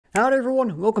Howdy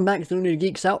everyone, welcome back to the New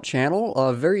Geeks Out channel.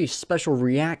 A very special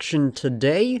reaction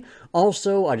today.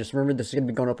 Also, I just remembered this is going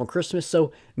to be going up on Christmas,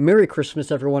 so Merry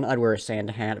Christmas everyone. I'd wear a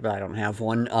Santa hat, but I don't have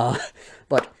one.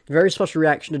 But very special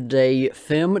reaction today.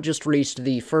 FEMM just released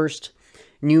the first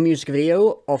new music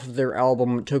video off of their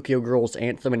album Tokyo Girls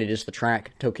Anthem, and it is the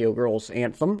track Tokyo Girls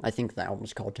Anthem. I think the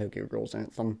album's called Tokyo Girls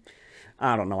Anthem.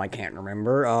 I don't know, I can't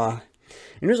remember. And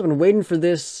I've been waiting for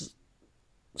this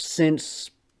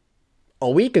since a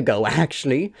week ago,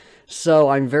 actually, so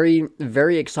I'm very,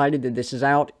 very excited that this is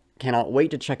out. Cannot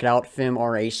wait to check it out. FEMM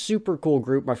are a super cool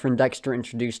group. My friend Dexter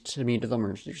introduced me to them,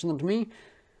 or introduced them to me,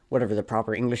 whatever the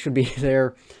proper English would be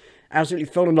there.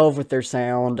 Absolutely fell in love with their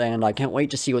sound, and I can't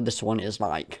wait to see what this one is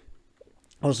like.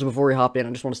 Also, before we hop in, I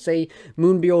just want to say,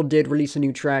 Moonbeal did release a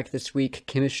new track this week,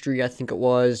 Chemistry, I think it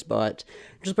was, but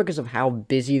just because of how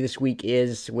busy this week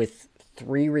is with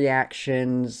 3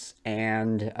 reactions,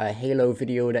 and a Halo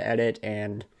video to edit,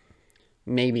 and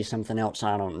maybe something else,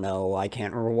 I don't know, I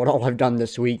can't remember what all I've done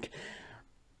this week.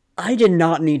 I did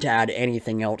not need to add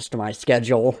anything else to my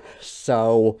schedule,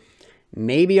 so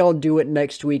maybe I'll do it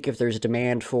next week if there's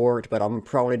demand for it, but I'm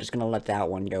probably just gonna let that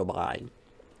one go by.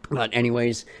 But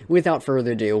anyways, without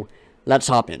further ado, let's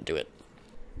hop into it.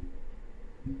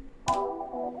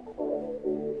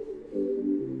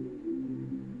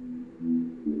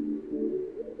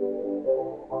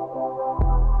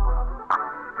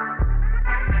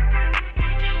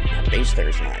 Bass there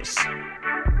is nice.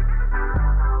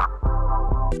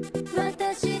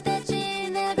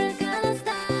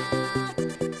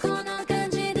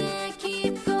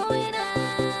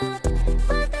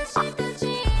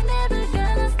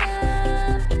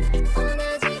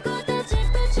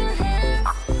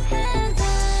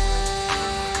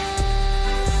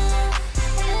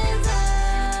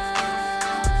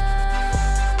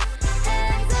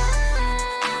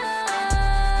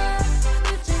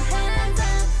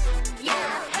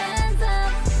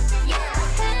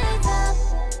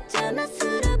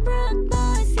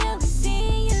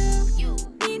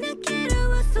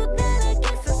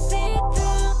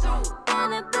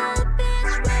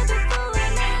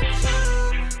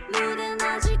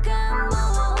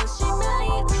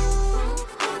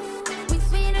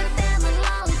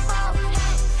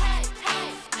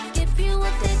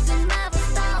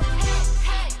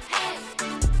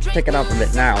 Pick it up a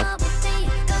bit now.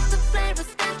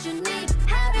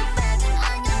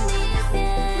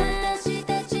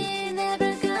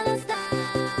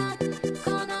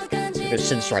 It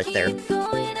sits right there.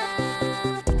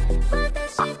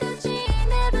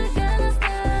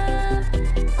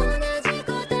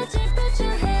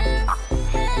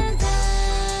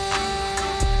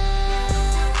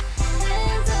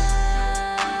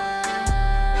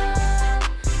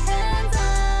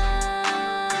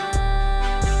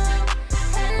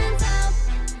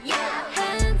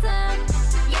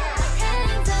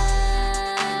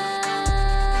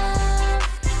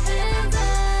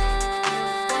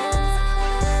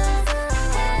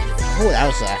 Oh, that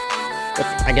was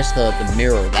I guess the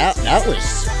mirror. That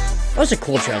was a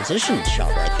cool transition shot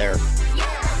right there.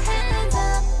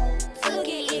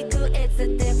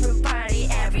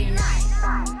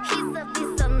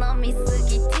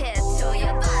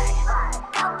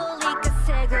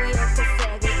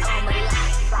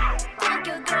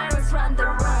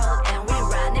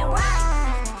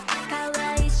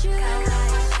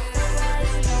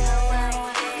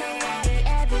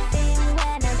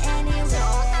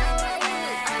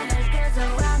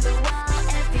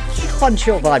 Fun,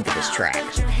 chill vibe to this track.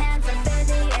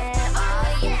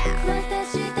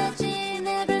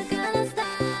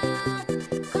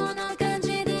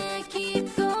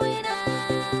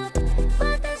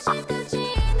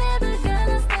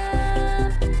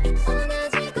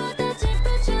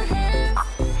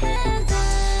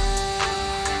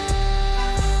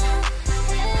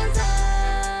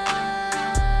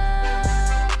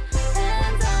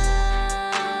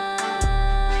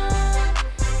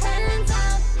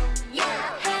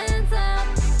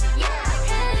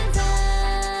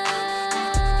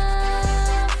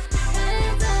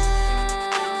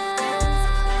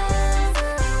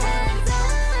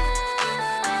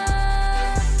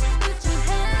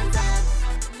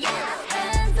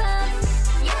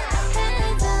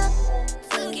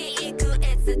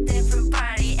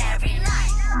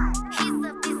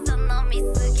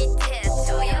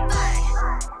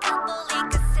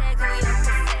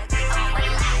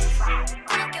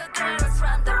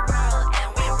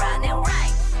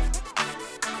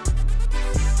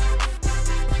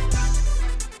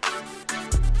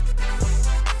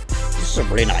 Some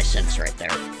really nice synths right there.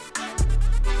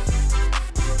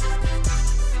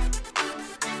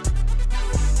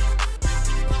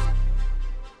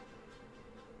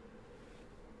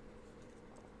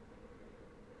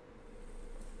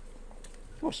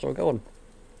 it's still going.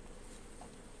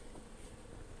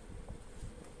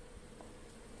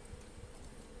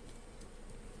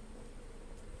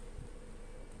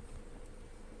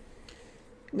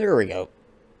 There we go.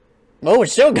 Oh,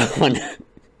 it's still going.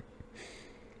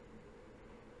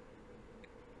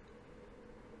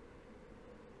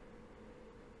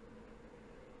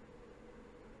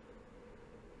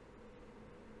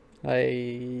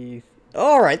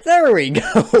 Alright, there we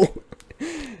go.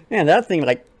 Man, that thing,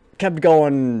 like, kept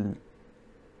going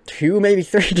 2, maybe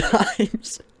 3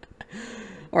 times.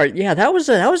 Alright, yeah, that was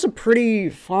a pretty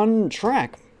fun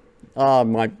track.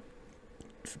 My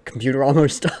computer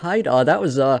almost died. That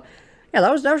was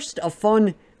just a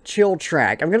fun, chill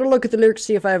track. I'm gonna look at the lyrics,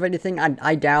 see if I have anything.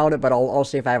 I doubt it, but I'll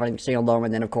see if I have anything to say on them,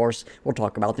 and then, of course, we'll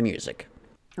talk about the music.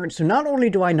 Alright, so not only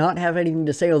do I not have anything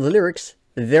to say on the lyrics,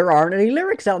 there aren't any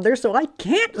lyrics out there, so I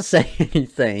can't say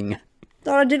anything.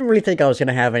 Though I didn't really think I was going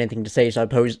to have anything to say, so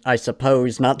I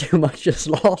suppose not too much is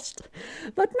lost.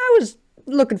 But I was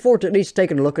looking forward to at least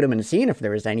taking a look at them and seeing if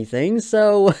there was anything,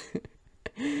 so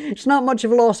it's not much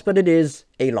of a loss, but it is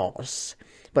a loss.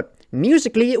 But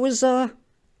musically, it was, I'd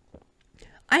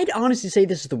honestly say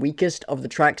this is the weakest of the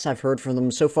tracks I've heard from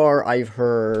them so far. I've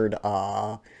heard,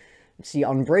 let's see,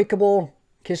 Unbreakable,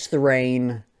 Kiss the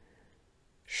Rain,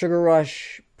 Sugar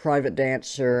Rush, Private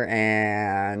Dancer,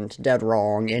 and Dead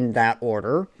Wrong, in that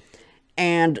order.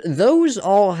 And those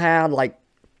all had, like,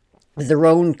 their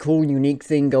own cool, unique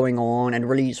thing going on, and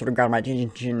really sort of grabbed my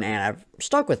attention, and have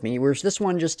stuck with me. Whereas this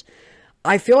one just,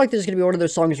 I feel like this is going to be one of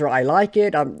those songs where I like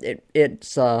it.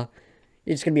 It's going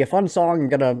to be a fun song. I'm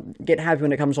going to get happy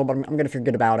when it comes on, but I'm going to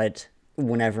forget about it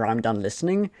whenever I'm done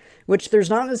listening, which there's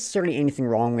not necessarily anything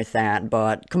wrong with that,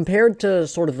 but compared to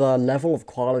sort of the level of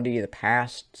quality the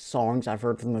past songs I've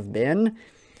heard from them have been,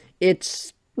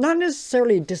 it's not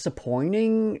necessarily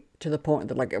disappointing to the point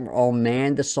that, like, oh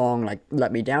man, this song, like,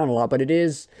 let me down a lot, but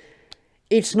it's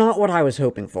not what I was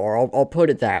hoping for, I'll put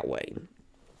it that way.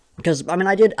 Because, I mean,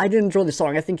 I did enjoy the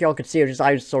song. I think y'all could see it,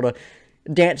 I was sort of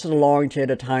dancing along to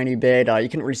it a tiny bit. You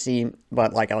couldn't really see,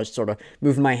 but, like, I was sort of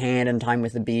moving my hand in time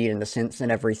with the beat and the synths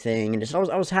and everything, and just,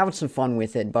 I was having some fun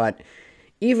with it, but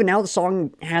even now the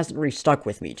song hasn't really stuck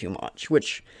with me too much,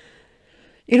 which,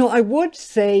 you know, I would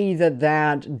say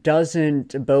that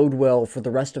doesn't bode well for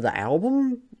the rest of the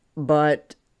album,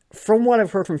 but from what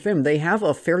I've heard from FEMM, they have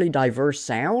a fairly diverse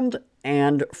sound,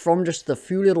 and from just the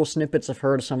few little snippets I've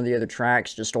heard of some of the other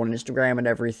tracks, just on Instagram and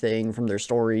everything, from their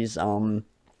stories,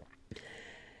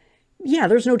 yeah,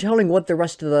 there's no telling what the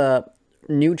rest of the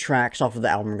new tracks off of the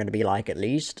album are going to be like, at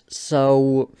least.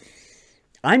 So,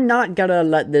 I'm not gonna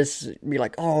let this be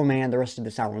like, oh man, the rest of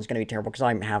this album is going to be terrible, because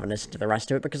I haven't listened to the rest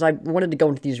of it, because I wanted to go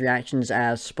into these reactions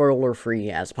as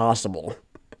spoiler-free as possible.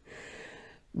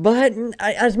 But,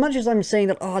 as much as I'm saying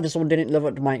that, oh, this one didn't live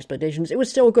up to my expectations, it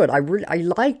was still good. I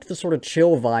liked the sort of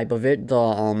chill vibe of it.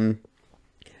 The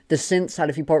synths had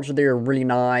a few parts where they were really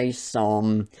nice.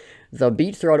 The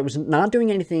beat throughout it was not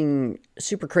doing anything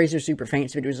super crazy or super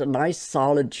fancy, but it was a nice,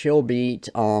 solid, chill beat.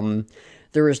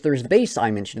 There's the bass I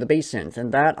mentioned, the bass synth,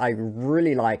 and that, I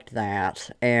really liked that.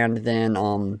 And then,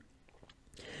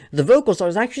 the vocals, I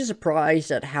was actually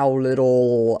surprised at how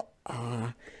little,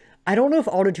 I don't know if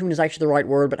autotune is actually the right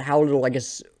word, but how little, I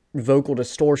guess, vocal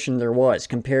distortion there was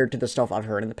compared to the stuff I've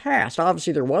heard in the past.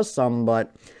 Obviously, there was some,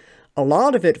 but a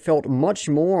lot of it felt much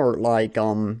more like,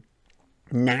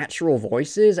 natural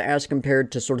voices as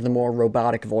compared to sort of the more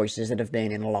robotic voices that have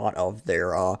been in a lot of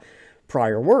their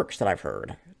prior works that I've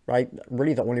heard, right?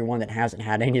 Really the only one that hasn't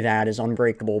had any of that is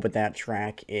Unbreakable, but that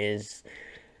track is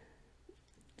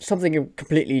something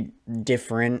completely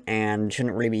different and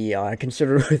shouldn't really be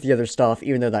considered with the other stuff,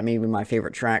 even though that may be my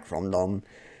favorite track from them.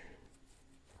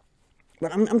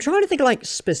 But I'm trying to think of, like,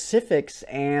 specifics,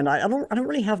 and I don't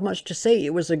really have much to say.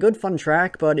 It was a good, fun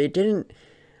track, but it didn't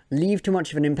leave too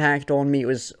much of an impact on me. It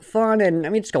was fun, and, I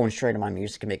mean, it's going straight to my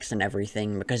music mix and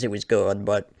everything, because it was good,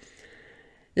 but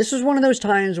this was one of those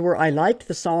times where I liked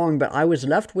the song, but I was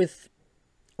left with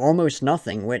almost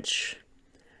nothing, which,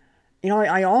 you know,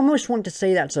 I almost want to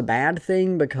say that's a bad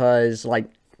thing, because, like,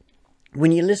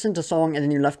 when you listen to a song and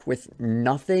then you're left with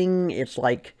nothing, it's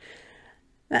like,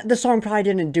 the song probably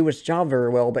didn't do its job very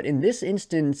well, but in this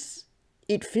instance,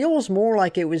 it feels more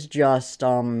like it was just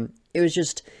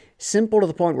simple to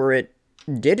the point where it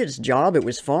did its job. It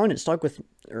was fun, it stuck with,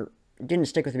 or didn't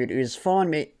stick with me, it was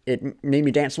fun, it made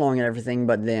me dance along and everything,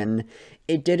 but then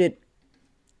it did it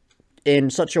in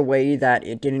such a way that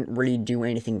it didn't really do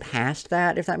anything past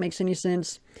that, if that makes any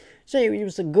sense. So it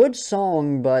was a good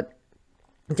song, but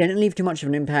didn't leave too much of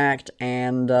an impact,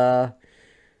 and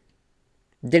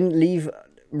didn't leave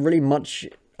really much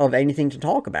of anything to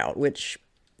talk about, which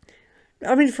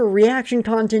I mean, for reaction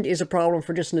content is a problem,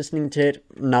 for just listening to it,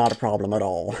 not a problem at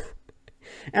all.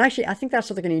 And actually, I think that's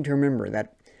something I need to remember,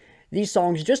 that these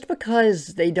songs, just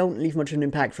because they don't leave much of an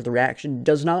impact for the reaction,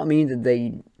 does not mean that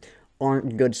they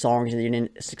aren't good songs and they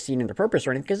didn't succeed in their purpose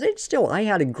or anything, because it's still, I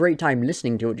had a great time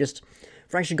listening to it, just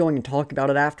for actually going and talking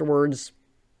about it afterwards,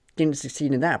 didn't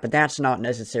succeed in that, but that's not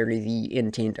necessarily the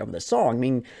intent of the song. I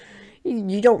mean,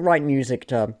 you don't write music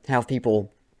to have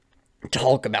people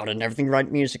talk about it and everything. You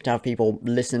write music to have people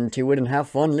listen to it and have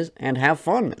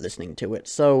fun listening to it.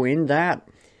 So in that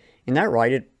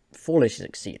right, it fully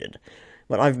succeeded.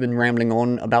 But I've been rambling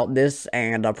on about this,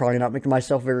 and I'm probably not making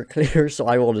myself very clear, so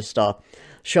I will just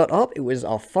shut up. It was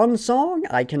a fun song.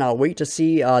 I cannot wait to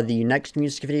see the next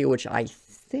music video, which I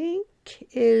think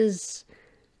is...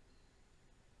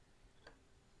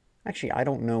 Actually, I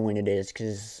don't know when it is,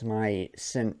 because my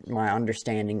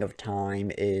understanding of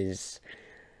time is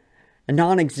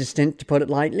non-existent, to put it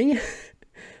lightly.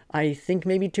 I think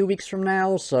maybe 2 weeks from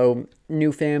now, so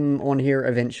new FEMM on here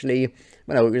eventually.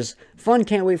 But no, it was fun,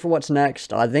 can't wait for what's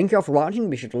next. Thank you all for watching,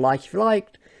 be sure to like if you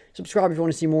liked, subscribe if you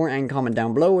want to see more, and comment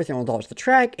down below with your own thoughts on the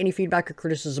track, any feedback or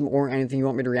criticism, or anything you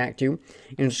want me to react to.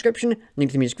 In the description,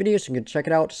 link to the music video so you can check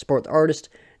it out to support the artist,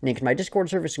 link to my Discord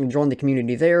server so you can join the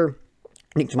community there,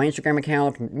 link to my Instagram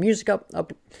account,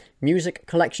 music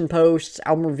collection posts,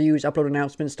 album reviews, upload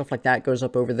announcements, stuff like that goes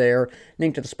up over there.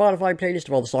 Link to the Spotify playlist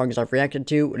of all the songs I've reacted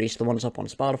to, at least the ones up on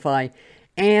Spotify.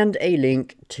 And a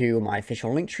link to my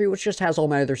official link tree, which just has all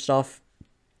my other stuff,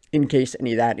 in case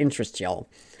any of that interests y'all.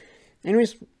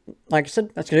 Anyways, like I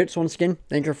said, that's gonna do it. So once again,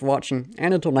 thank you for watching,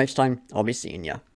 and until next time, I'll be seeing ya.